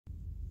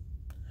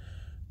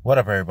What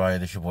up, everybody?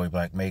 This your boy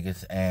Black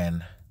Magus,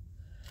 and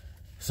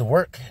it's a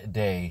work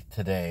day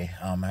today.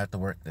 I have to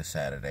work this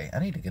Saturday. I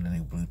need to get a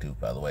new Bluetooth,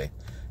 by the way.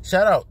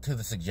 Shout out to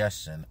the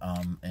suggestion,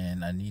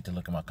 and I need to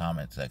look at my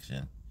comment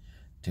section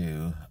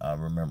to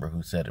remember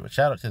who said it. But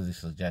shout out to the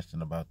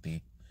suggestion about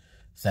the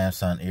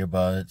Samsung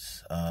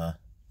earbuds,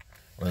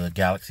 or the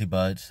Galaxy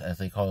Buds, as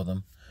they call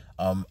them.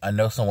 I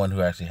know someone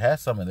who actually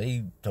has some, and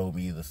they told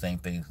me the same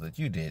things that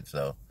you did.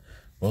 So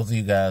both of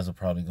you guys are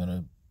probably going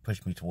to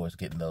push me towards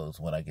getting those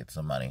when I get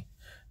some money.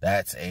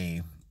 That's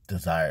a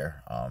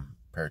desire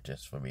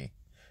purchase for me.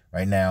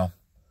 Right now,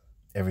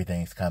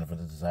 everything's kind of a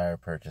desire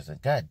purchase.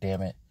 And god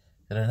damn it,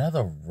 did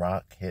another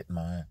rock hit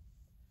my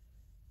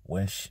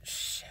windshield?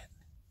 Shit.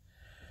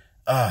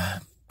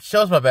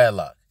 Shows my bad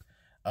luck.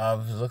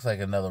 It looks like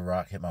another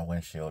rock hit my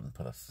windshield and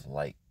put a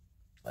slight,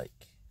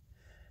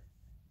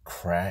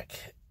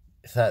 crack.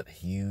 It's not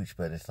huge,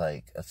 but it's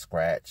like a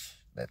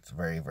scratch that's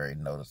very, very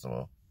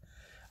noticeable.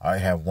 I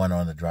already have one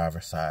on the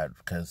driver's side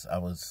because I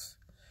was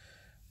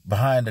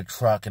behind the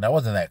truck and I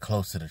wasn't that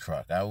close to the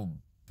truck. I was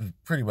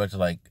pretty much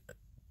like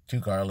 2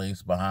 car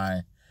lengths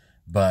behind,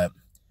 but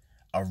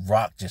a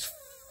rock just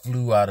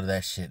flew out of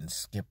that shit and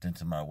skipped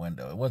into my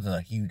window. It wasn't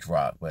a huge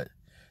rock, but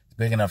it's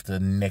big enough to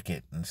nick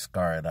it and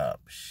scar it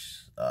up.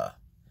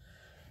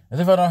 As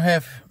if I don't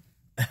have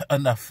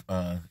enough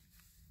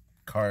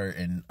car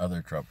and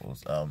other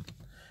troubles. I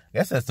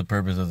guess that's the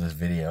purpose of this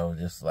video.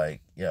 Just like,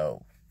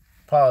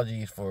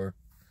 apologies for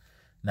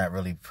not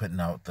really putting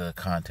out the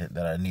content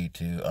that I need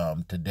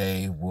to.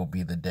 Today will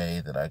be the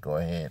day that I go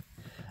ahead.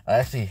 I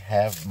actually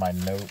have my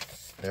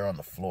notes. They're on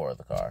the floor of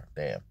the car.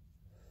 Damn.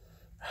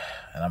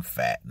 And I'm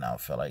fat and I don't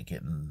feel like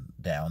getting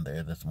down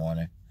there this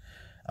morning.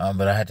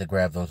 But I had to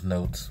grab those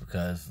notes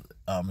because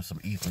some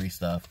E3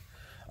 stuff.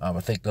 I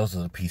think those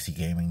are the PC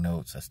gaming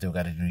notes. I still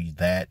got to do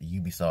that.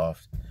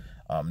 Ubisoft,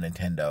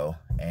 Nintendo,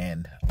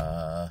 and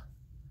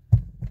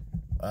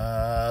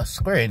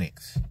Square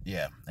Enix.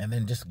 Yeah. And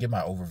then just give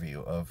my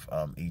overview of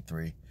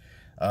E3.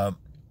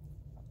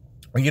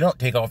 When you don't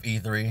take off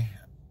E3,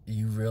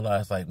 you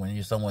realize, like, when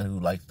you're someone who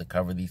likes to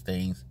cover these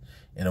things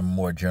in a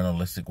more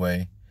journalistic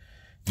way,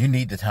 you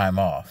need the time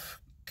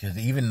off. Because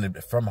even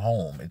from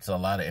home, it's a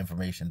lot of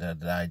information to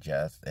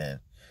digest, and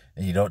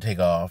you don't take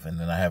off, and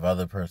then I have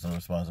other personal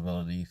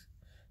responsibilities.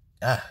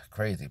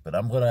 Crazy. But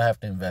I'm going to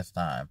have to invest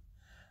time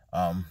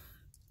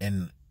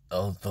in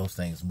those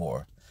things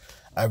more.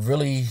 I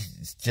really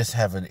just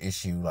have an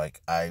issue.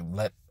 Like, I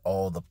let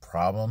all the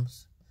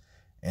problems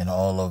and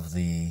all of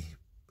the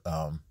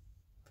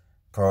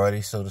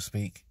priorities, so to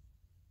speak,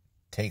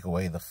 take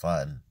away the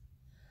fun.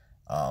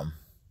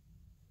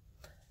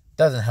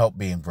 Doesn't help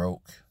being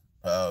broke.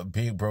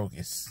 Being broke,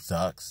 it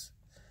sucks.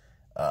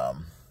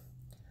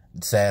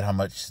 It's sad how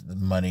much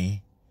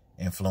money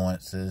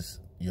influences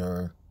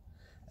your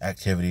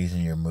activities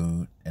and your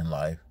mood in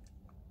life.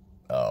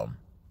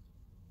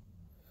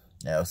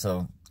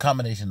 So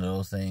combination of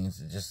those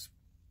things, it just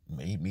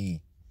made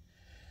me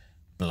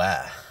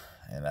blah,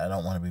 and I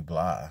don't want to be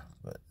blah,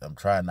 but I'm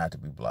trying not to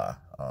be blah.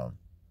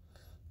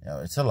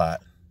 It's a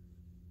lot,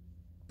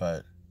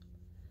 but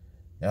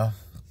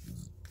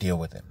deal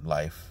with it,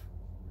 life.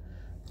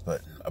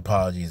 But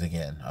apologies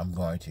again. I'm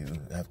going to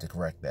have to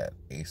correct that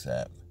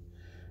ASAP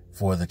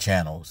for the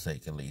channel's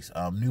sake, at least.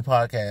 New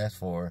podcast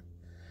for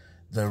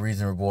The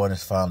Reason We're Born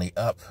is finally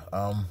up.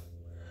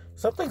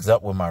 Something's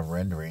up with my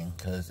rendering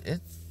because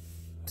it's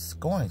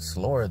going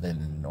slower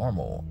than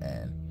normal,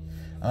 and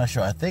I'm not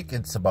sure. I think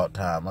it's about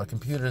time. My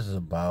computer's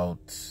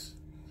about,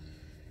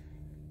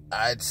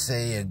 I'd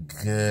say, a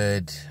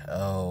good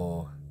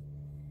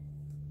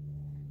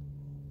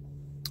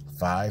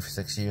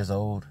 5-6 years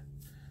old,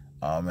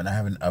 and I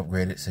haven't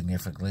upgraded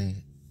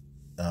significantly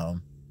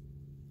of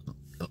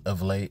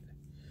late.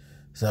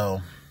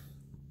 So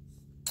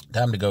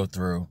time to go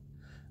through,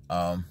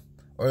 or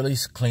at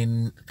least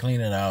clean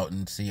it out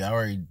and see. I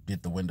already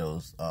did the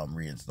Windows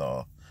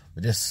reinstall.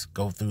 But just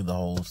go through the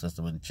whole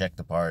system and check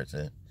the parts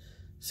and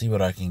see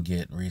what I can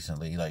get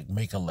recently. Like,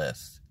 make a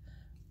list.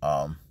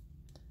 I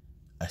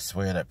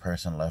swear that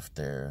person left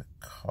their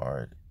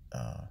card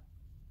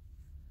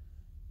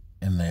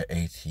in their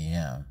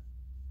ATM.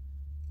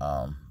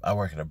 I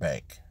work at a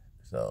bank,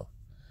 so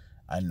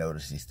I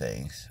notice these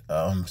things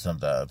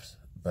sometimes.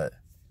 But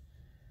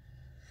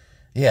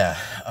yeah,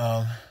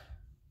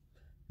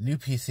 new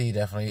PC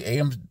definitely.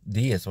 AMD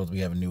is supposed to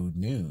be having new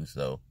news,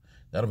 so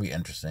that'll be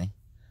interesting.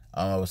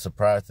 I was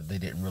surprised that they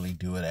didn't really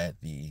do it at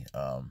the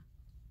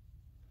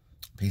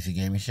PC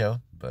gaming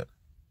show, but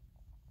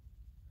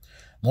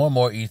more and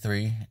more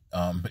E3,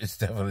 it's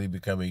definitely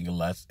becoming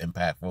less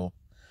impactful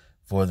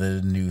for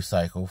the news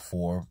cycle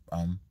for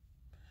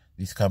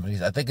these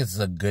companies. I think it's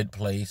a good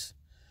place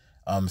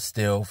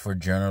still for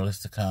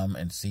journalists to come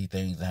and see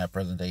things and have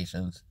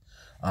presentations.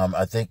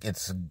 I think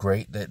it's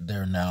great that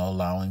they're now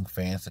allowing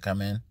fans to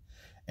come in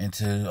and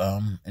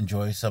to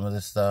enjoy some of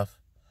this stuff.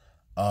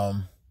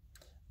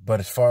 But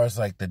as far as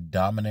like the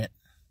dominant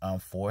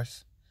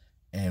force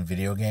in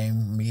video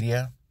game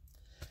media,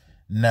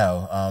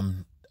 no.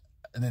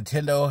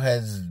 Nintendo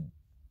has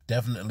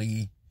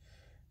definitely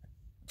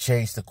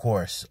changed the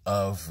course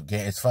of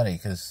game. It's funny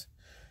because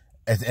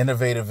as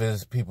innovative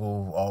as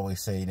people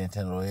always say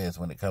Nintendo is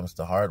when it comes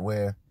to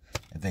hardware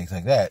and things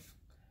like that,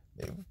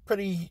 they're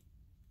pretty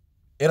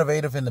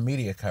innovative in the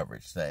media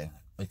coverage thing,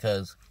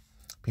 because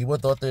people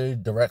thought the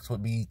directs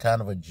would be kind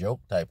of a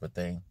joke type of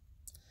thing.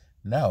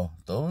 No,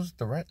 those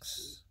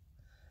directs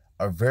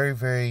are very,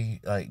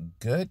 very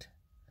good.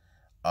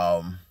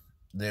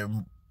 They're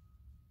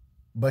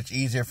much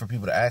easier for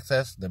people to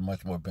access. They're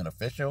much more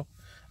beneficial,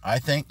 I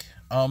think,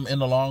 in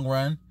the long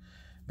run,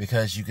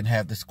 because you can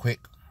have this quick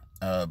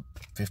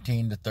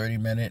 15 to 30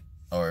 minute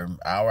or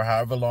hour,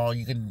 however long.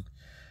 You can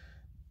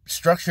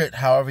structure it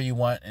however you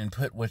want and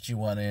put what you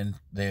want in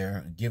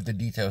there, give the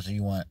details that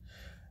you want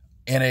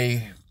in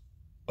a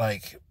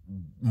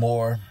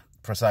more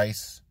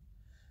precise,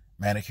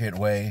 manicured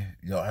way.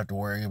 You don't have to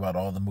worry about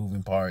all the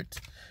moving parts.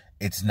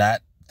 It's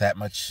not that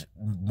much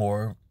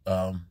more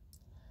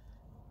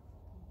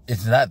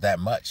it's not that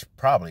much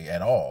probably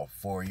at all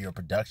for your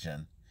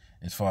production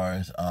as far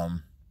as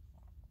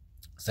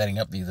setting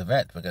up these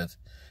events, because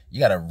you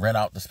got to rent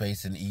out the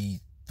space in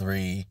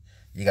E3.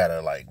 You got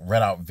to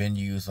rent out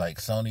venues like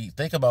Sony.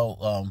 Think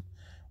about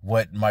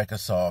what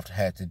Microsoft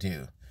had to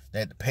do. They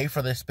had to pay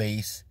for their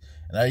space.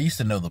 And I used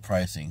to know the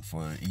pricing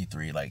for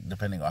E3,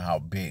 depending on how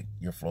big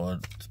your floor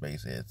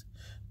space is.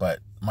 But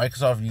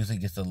Microsoft usually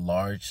gets a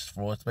large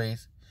floor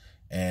space,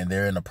 and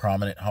they're in a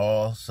prominent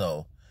hall,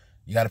 so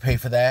you got to pay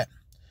for that.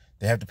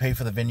 They have to pay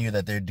for the venue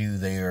that they do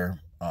their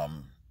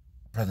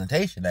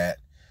presentation at,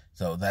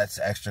 so that's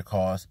extra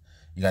cost.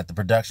 You got the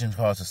production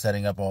cost of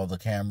setting up all the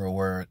camera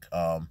work,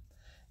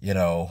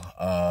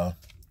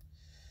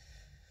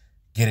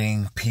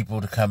 getting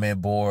people to come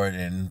in board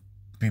and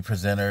be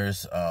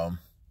presenters,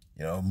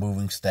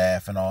 moving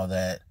staff and all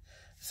that,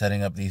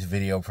 setting up these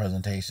video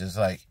presentations.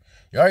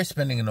 You're already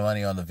spending the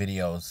money on the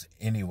videos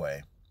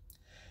anyway.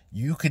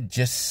 You could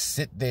just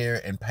sit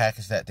there and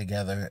package that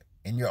together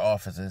in your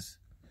offices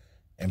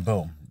and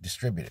boom,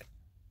 distribute it.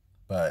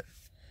 But,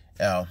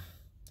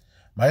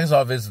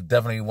 Microsoft is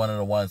definitely one of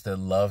the ones that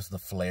loves the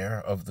flair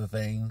of the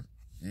thing,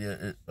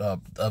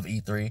 of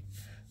E3.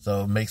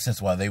 So it makes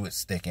sense why they would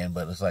stick in,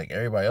 but it's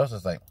everybody else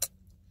is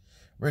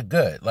we're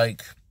good.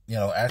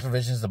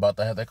 Activision's about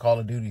to have their Call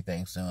of Duty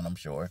thing soon, I'm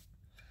sure.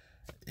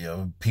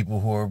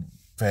 People who are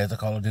fans of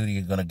Call of Duty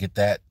are going to get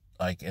that,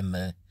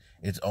 in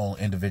its own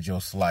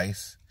individual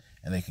slice,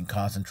 and they can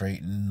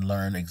concentrate and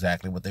learn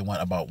exactly what they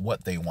want about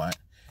what they want.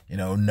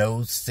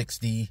 No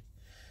 60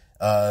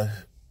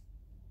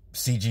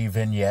 CG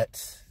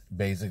vignettes,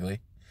 basically.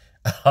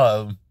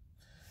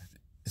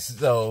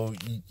 So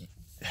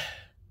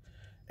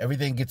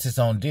everything gets its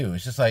own due.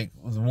 It's just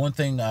one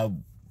thing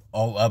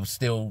I'm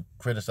still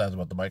criticized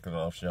about the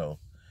Microsoft show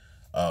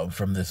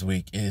from this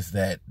week is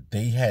that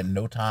they had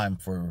no time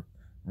for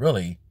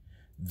really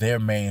their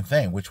main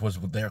thing, which was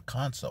their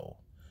console.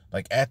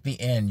 At the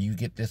end, you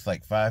get this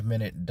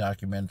 5-minute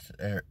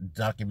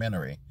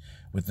documentary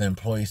with the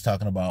employees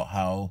talking about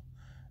how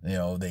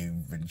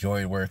they've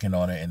enjoyed working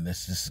on it and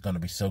this is going to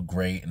be so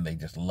great and they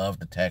just love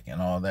the tech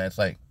and all that. It's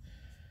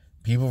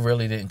people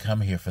really didn't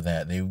come here for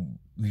that. They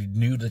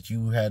knew that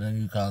you had a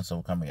new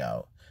console coming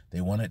out.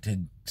 They wanted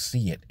to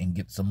see it and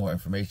get some more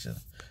information.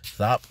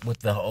 Stop with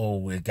the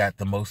it got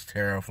the most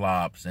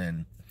teraflops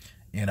and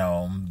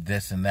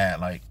this and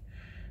that.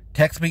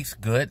 Tech speak's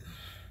good.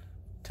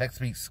 Tech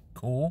speak's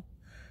cool.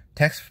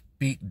 Tech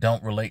speak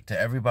don't relate to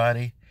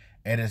everybody,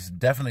 and it's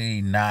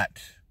definitely not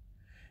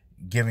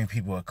giving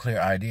people a clear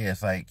idea.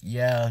 It's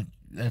yeah,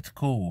 that's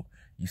cool.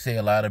 You say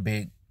a lot of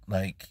big,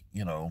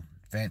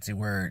 fancy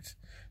words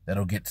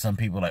that'll get some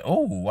people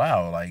oh,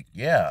 wow,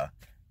 yeah,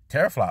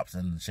 teraflops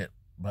and shit.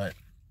 But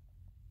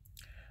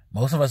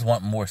most of us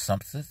want more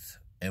substance,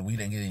 and we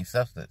didn't get any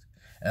substance.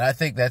 And I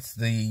think that's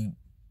the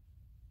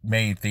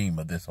main theme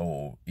of this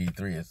whole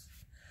E3 is,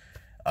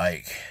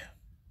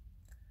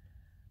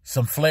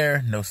 some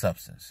flair, no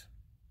substance.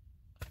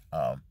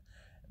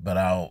 But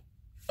I'll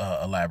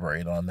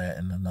elaborate on that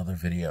in another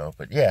video.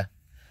 But yeah,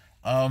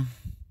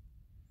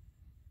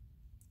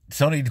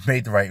 Sony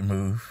made the right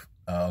move.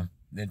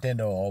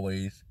 Nintendo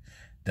always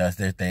does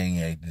their thing.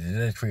 They did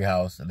a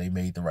treehouse and they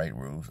made the right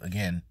move.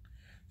 Again,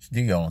 just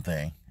do your own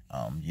thing.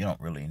 You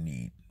don't really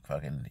need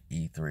fucking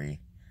E3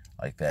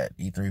 like that.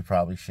 E3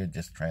 probably should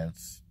just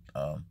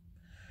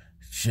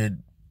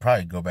should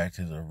probably go back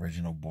to the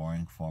original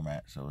boring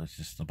format. So it's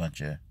just a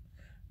bunch of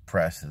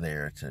press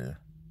there to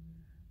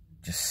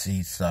just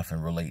see stuff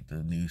and relate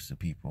the news to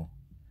people.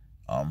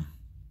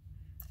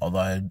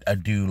 Although I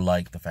do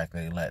like the fact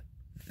that they let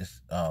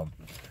just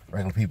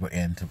regular people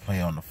in to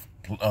play on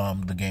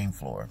the game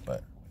floor.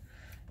 But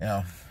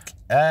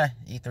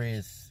E3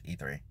 is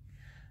E3.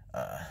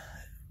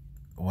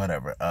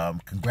 Whatever.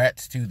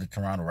 Congrats to the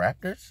Toronto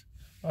Raptors,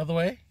 by the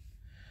way.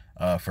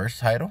 First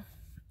title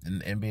in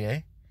the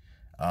NBA.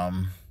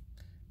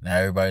 Now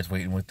everybody's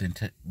waiting with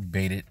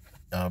bated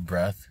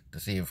breath to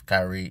see if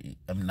Kawhi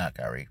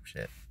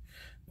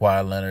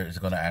Leonard is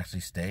going to actually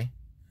stay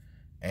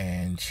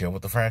and chill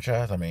with the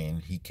franchise. I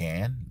mean, he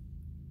can.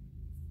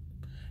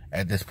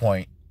 At this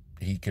point,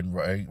 he can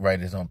write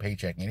his own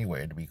paycheck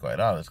anywhere, to be quite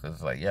honest, because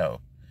it's like,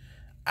 yo,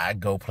 I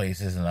go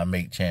places and I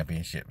make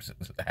championships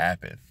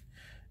happen.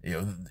 You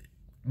know,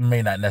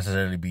 may not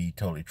necessarily be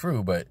totally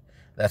true, but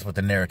that's what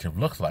the narrative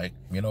looks like.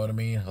 You know what I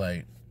mean?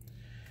 Like,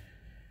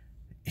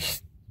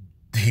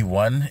 he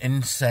won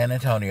in San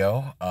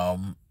Antonio.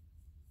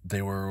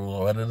 They were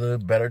one of the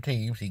better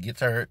teams. He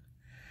gets hurt.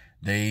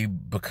 They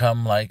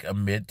become like a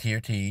mid-tier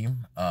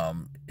team.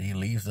 He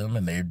leaves them,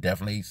 and they're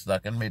definitely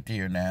stuck in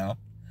mid-tier now.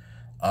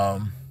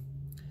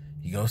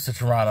 He goes to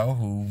Toronto,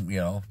 who, you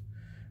know,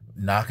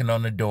 knocking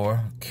on the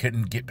door,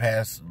 couldn't get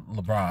past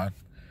LeBron.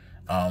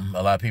 A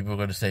lot of people are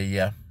going to say,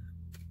 yeah,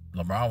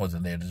 LeBron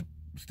wasn't there to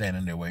stand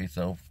in their way,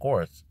 so of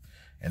course.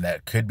 And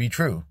that could be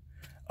true.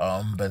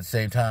 But at the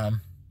same time,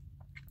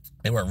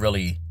 they weren't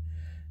really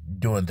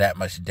doing that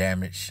much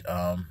damage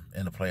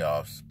in the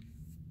playoffs.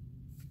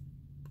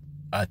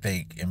 I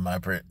think, in my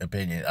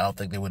opinion, I don't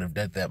think they would have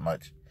done that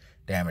much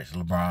damage to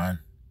LeBron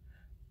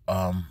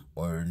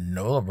or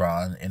no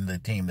LeBron in the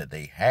team that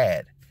they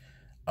had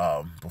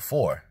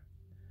before.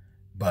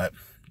 But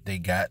they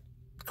got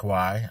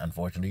Kawhi,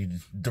 unfortunately,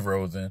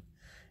 DeRozan,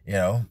 you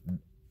know,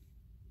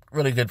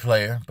 really good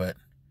player, but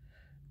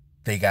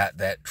they got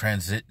that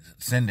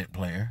transcendent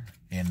player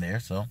in there,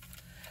 so,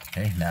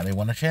 hey, now they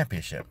won a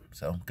championship,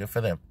 so good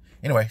for them.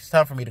 Anyway, it's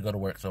time for me to go to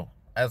work, so,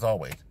 as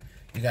always,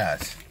 you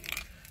guys,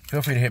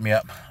 feel free to hit me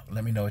up.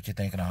 Let me know what you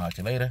think, and I'll holler at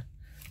you later.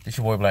 This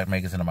your boy Black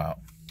Makers, and I'm out.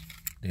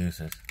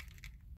 Deuces.